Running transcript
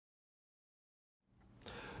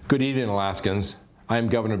Good evening, Alaskans. I am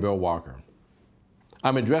Governor Bill Walker.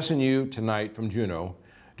 I'm addressing you tonight from Juneau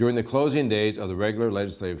during the closing days of the regular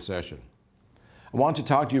legislative session. I want to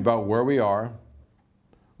talk to you about where we are,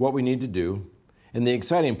 what we need to do, and the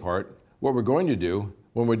exciting part, what we're going to do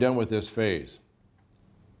when we're done with this phase.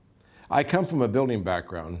 I come from a building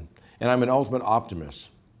background, and I'm an ultimate optimist.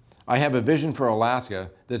 I have a vision for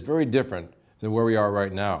Alaska that's very different than where we are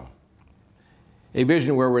right now. A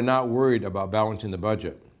vision where we're not worried about balancing the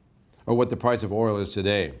budget or what the price of oil is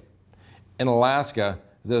today. An Alaska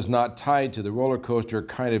that is not tied to the roller coaster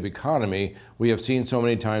kind of economy we have seen so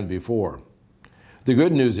many times before. The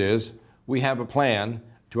good news is we have a plan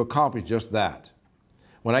to accomplish just that.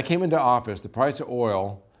 When I came into office, the price of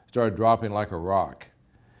oil started dropping like a rock.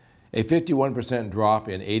 A 51% drop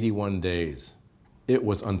in 81 days. It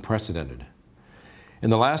was unprecedented. In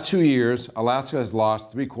the last 2 years, Alaska has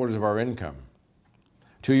lost 3/4 of our income.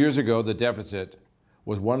 2 years ago, the deficit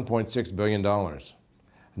was $1.6 billion.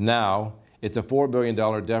 Now, it's a $4 billion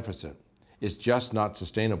deficit. It's just not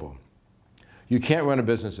sustainable. You can't run a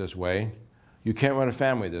business this way, you can't run a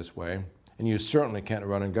family this way, and you certainly can't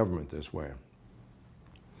run a government this way.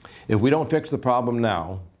 If we don't fix the problem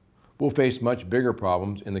now, we'll face much bigger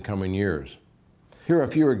problems in the coming years. Here are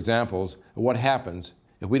a few examples of what happens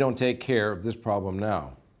if we don't take care of this problem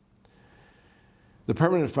now. The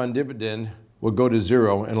permanent fund dividend will go to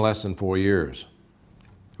zero in less than 4 years.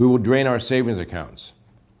 We will drain our savings accounts.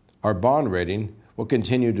 Our bond rating will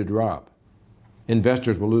continue to drop.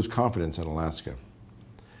 Investors will lose confidence in Alaska.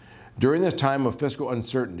 During this time of fiscal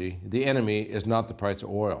uncertainty, the enemy is not the price of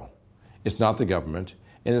oil. It's not the government,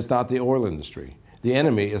 and it's not the oil industry. The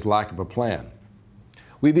enemy is lack of a plan.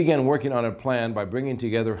 We began working on a plan by bringing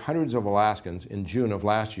together hundreds of Alaskans in June of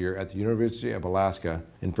last year at the University of Alaska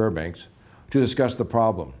in Fairbanks to discuss the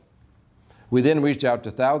problem. We then reached out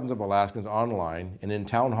to thousands of Alaskans online and in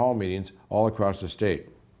town hall meetings all across the state.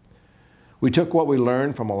 We took what we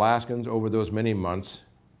learned from Alaskans over those many months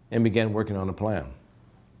and began working on a plan.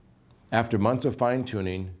 After months of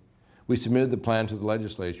fine-tuning, we submitted the plan to the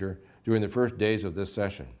legislature during the first days of this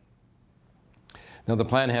session. Now, the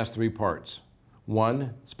plan has 3 parts.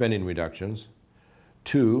 1, spending reductions.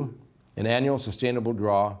 2, an annual sustainable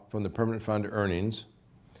draw from the permanent fund earnings.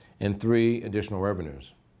 And 3, additional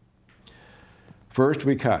revenues. First,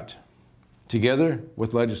 we cut. Together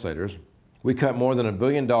with legislators, we cut more than $1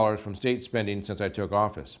 billion from state spending since I took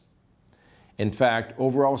office. In fact,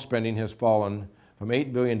 overall spending has fallen from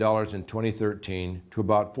 $8 billion in 2013 to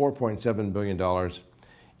about $4.7 billion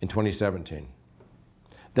in 2017.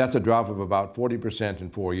 That's a drop of about 40% in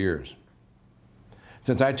 4 years.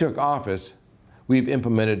 Since I took office, we've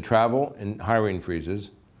implemented travel and hiring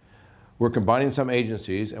freezes. We're combining some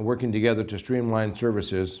agencies and working together to streamline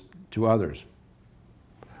services to others.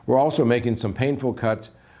 We're also making some painful cuts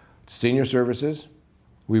to senior services.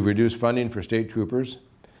 We've reduced funding for state troopers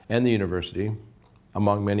and the university,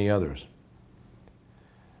 among many others.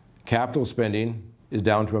 Capital spending is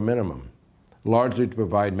down to a minimum, largely to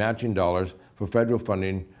provide matching dollars for federal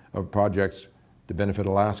funding of projects to benefit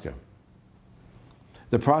Alaska.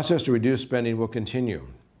 The process to reduce spending will continue.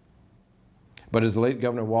 But as the late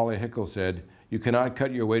Governor Wally Hickel said, you cannot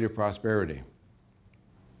cut your way to prosperity.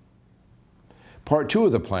 Part 2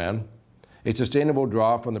 of the plan, a sustainable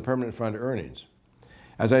draw from the permanent fund earnings.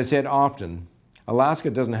 As I said often, Alaska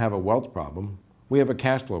doesn't have a wealth problem, we have a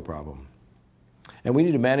cash flow problem. And we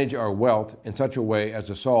need to manage our wealth in such a way as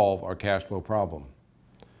to solve our cash flow problem.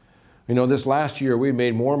 You know, this last year we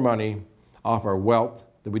made more money off our wealth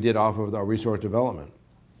than we did off of our resource development.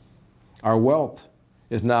 Our wealth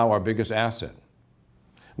is now our biggest asset.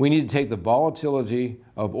 We need to take the volatility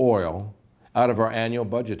of oil out of our annual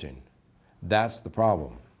budgeting. That's the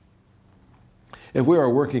problem. If we were a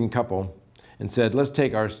working couple and said, let's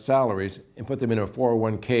take our salaries and put them in a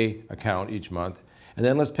 401k account each month, and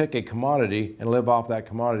then let's pick a commodity and live off that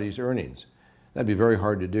commodity's earnings, that'd be very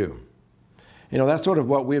hard to do. You know, that's sort of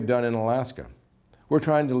what we've done in Alaska. We're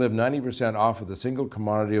trying to live 90% off of the single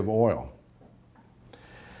commodity of oil.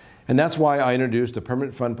 And that's why I introduced the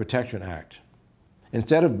Permanent Fund Protection Act.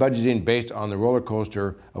 Instead of budgeting based on the roller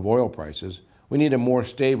coaster of oil prices, we need a more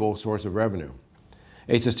stable source of revenue.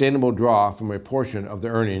 A sustainable draw from a portion of the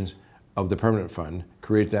earnings of the permanent fund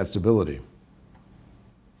creates that stability.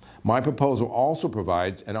 My proposal also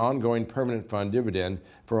provides an ongoing permanent fund dividend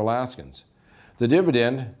for Alaskans. The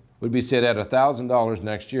dividend would be set at $1,000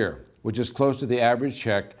 next year, which is close to the average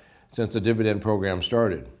check since the dividend program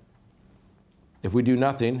started. If we do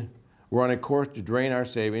nothing, we're on a course to drain our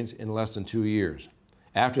savings in less than 2 years.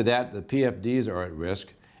 After that, the PFDs are at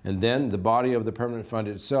risk, and then the body of the permanent fund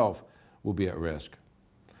itself will be at risk.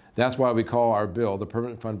 That's why we call our bill the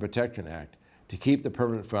Permanent Fund Protection Act, to keep the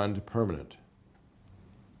permanent fund permanent.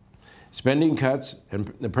 Spending cuts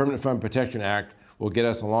and the Permanent Fund Protection Act will get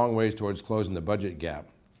us a long ways towards closing the budget gap.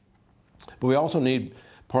 But we also need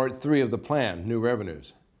Part 3 of the plan, new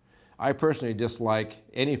revenues. I personally dislike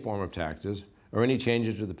any form of taxes or any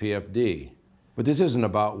changes to the PFD. But this isn't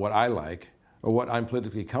about what I like or what I'm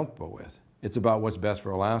politically comfortable with. It's about what's best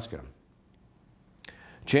for Alaska.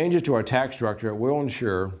 Changes to our tax structure will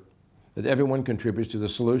ensure that everyone contributes to the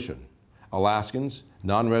solution: Alaskans,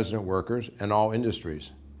 non-resident workers, and all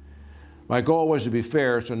industries. My goal was to be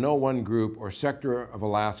fair so no one group or sector of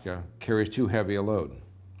Alaska carries too heavy a load.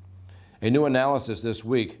 A new analysis this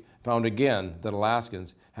week found again that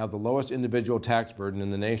Alaskans have the lowest individual tax burden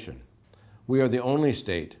in the nation. We are the only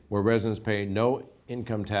state where residents pay no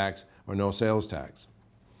income tax or no sales tax.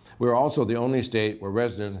 We are also the only state where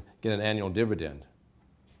residents get an annual dividend.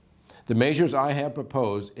 The measures I have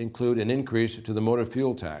proposed include an increase to the motor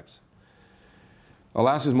fuel tax.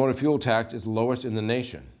 Alaska's motor fuel tax is the lowest in the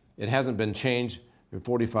nation. It hasn't been changed for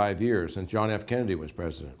 45 years since John F. Kennedy was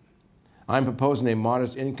president. I'm proposing a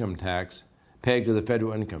modest income tax pegged to the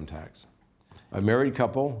federal income tax. A married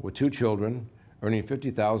couple with 2 children earning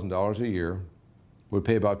 $50,000 a year would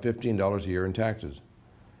pay about $15 a year in taxes.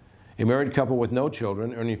 A married couple with no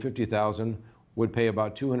children earning $50,000 would pay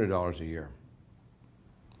about $200 a year.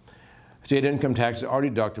 State income taxes are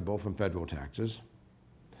deductible from federal taxes.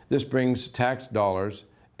 This brings tax dollars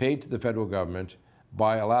paid to the federal government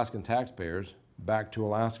by Alaskan taxpayers back to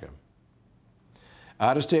Alaska.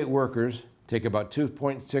 Out-of-state workers take about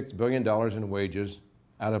 $2.6 billion in wages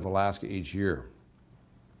out of Alaska each year.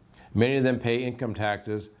 Many of them pay income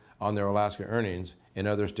taxes on their Alaska earnings in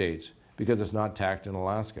other states because it's not taxed in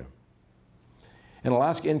Alaska. An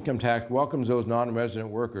Alaska income tax welcomes those non-resident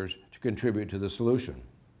workers to contribute to the solution.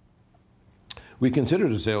 We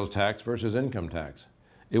considered a sales tax versus income tax.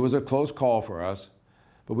 It was a close call for us,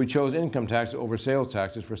 but we chose income tax over sales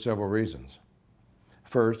taxes for several reasons.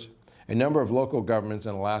 First, a number of local governments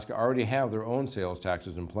in Alaska already have their own sales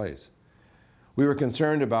taxes in place. We were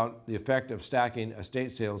concerned about the effect of stacking a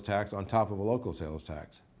state sales tax on top of a local sales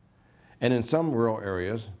tax. And in some rural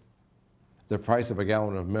areas, the price of a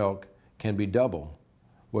gallon of milk can be double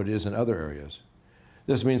what it is in other areas.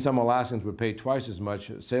 This means some Alaskans would pay twice as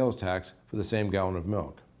much sales tax for the same gallon of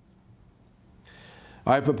milk.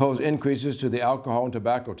 I propose increases to the alcohol and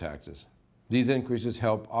tobacco taxes. These increases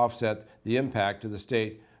help offset the impact to the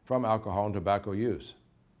state from alcohol and tobacco use.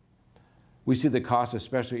 We see the cost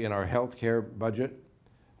especially in our health care budget,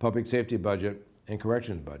 public safety budget, and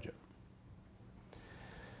corrections budget.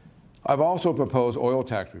 I've also proposed oil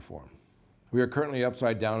tax reform. We are currently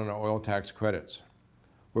upside down on our oil tax credits.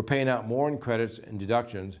 We're paying out more in credits and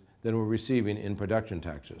deductions than we're receiving in production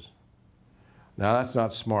taxes. Now that's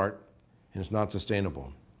not smart and it's not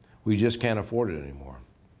sustainable. We just can't afford it anymore.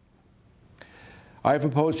 I have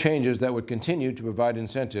proposed changes that would continue to provide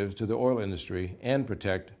incentives to the oil industry and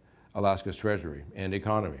protect Alaska's treasury and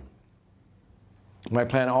economy. My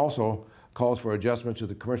plan also calls for adjustments to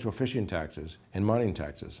the commercial fishing taxes and mining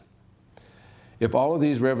taxes. If all of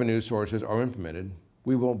these revenue sources are implemented,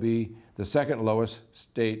 we will be the second lowest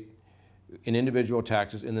state in individual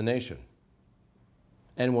taxes in the nation,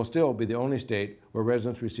 and will still be the only state where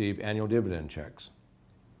residents receive annual dividend checks.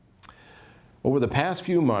 Over the past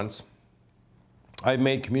few months, I've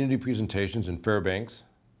made community presentations in Fairbanks,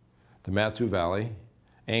 the Mat-Su Valley,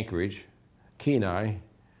 Anchorage, Kenai,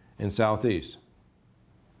 and Southeast.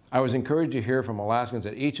 I was encouraged to hear from Alaskans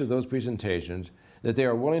at each of those presentations that they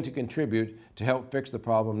are willing to contribute to help fix the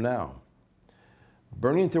problem now.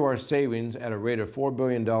 Burning through our savings at a rate of $4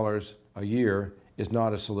 billion a year is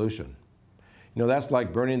not a solution. You know, that's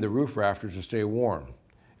like burning the roof rafters to stay warm.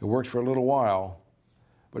 It works for a little while,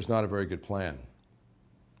 but it's not a very good plan.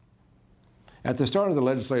 At the start of the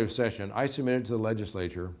legislative session, I submitted to the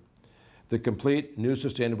legislature the complete new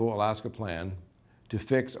Sustainable Alaska Plan to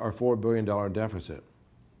fix our $4 billion deficit.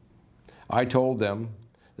 I told them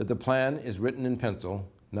that the plan is written in pencil,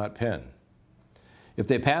 not pen. If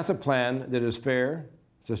they pass a plan that is fair,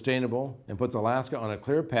 sustainable, and puts Alaska on a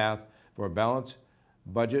clear path for a balanced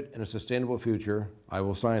budget and a sustainable future, I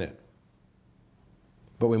will sign it.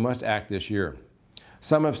 But we must act this year.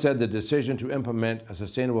 Some have said the decision to implement a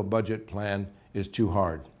sustainable budget plan is too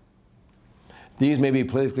hard. These may be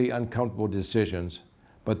politically uncomfortable decisions,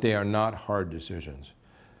 but they are not hard decisions.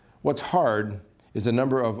 What's hard is the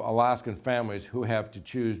number of Alaskan families who have to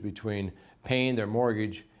choose between paying their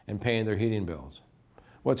mortgage and paying their heating bills.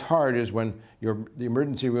 What's hard is when the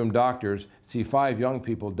emergency room doctors see 5 young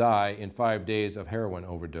people die in 5 days of heroin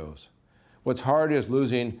overdose. What's hard is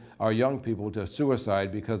losing our young people to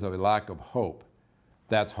suicide because of a lack of hope.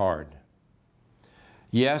 That's hard.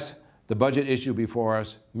 Yes, the budget issue before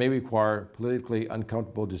us may require politically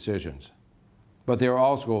uncomfortable decisions, but they are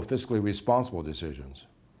also fiscally responsible decisions.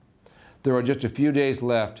 There are just a few days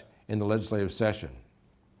left in the legislative session.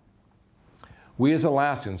 We as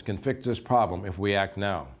Alaskans can fix this problem if we act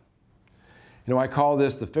now. You know, I call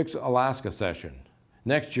this the Fix Alaska session.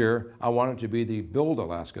 Next year, I want it to be the Build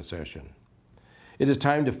Alaska session. It is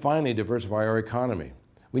time to finally diversify our economy.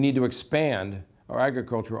 We need to expand our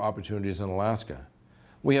agricultural opportunities in Alaska.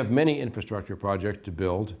 We have many infrastructure projects to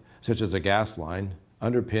build, such as a gas line,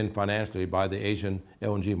 underpinned financially by the Asian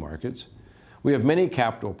LNG markets. We have many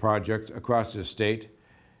capital projects across the state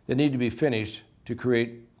that need to be finished to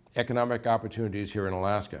create economic opportunities here in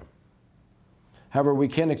Alaska. However, we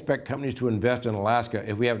can't expect companies to invest in Alaska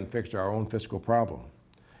if we haven't fixed our own fiscal problem.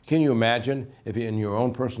 Can you imagine if in your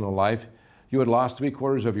own personal life you had lost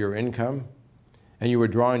 3/4 of your income and you were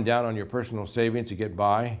drawing down on your personal savings to get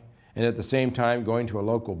by, and at the same time going to a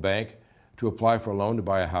local bank to apply for a loan to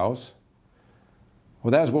buy a house?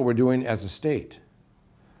 Well, that's what we're doing as a state.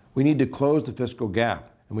 We need to close the fiscal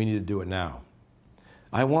gap, and we need to do it now.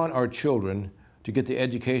 I want our children to get the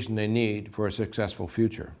education they need for a successful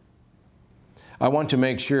future. I want to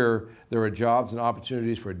make sure there are jobs and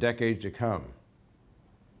opportunities for decades to come.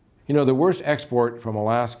 You know, the worst export from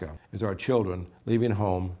Alaska is our children leaving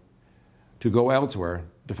home to go elsewhere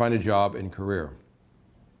to find a job and career.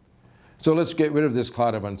 So let's get rid of this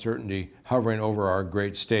cloud of uncertainty hovering over our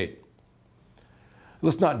great state.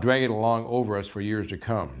 Let's not drag it along over us for years to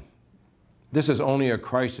come. This is only a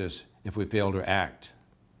crisis if we fail to act.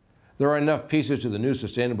 There are enough pieces to the new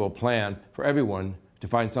sustainable plan for everyone to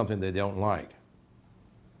find something they don't like.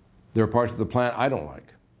 There are parts of the plan I don't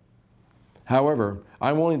like. However,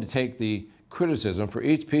 I'm willing to take the criticism for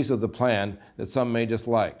each piece of the plan that some may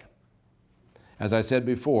dislike. As I said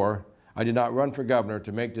before, I did not run for governor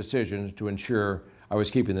to make decisions to ensure I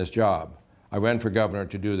was keeping this job. I ran for governor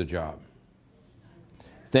to do the job.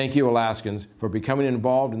 Thank you, Alaskans, for becoming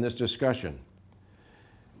involved in this discussion.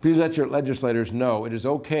 Please let your legislators know it is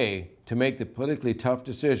okay to make the politically tough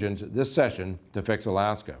decisions this session to fix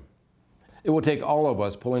Alaska. It will take all of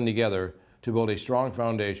us pulling together to build a strong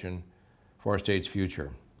foundation for our state's future.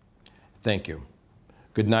 Thank you.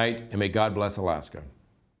 Good night, and may God bless Alaska.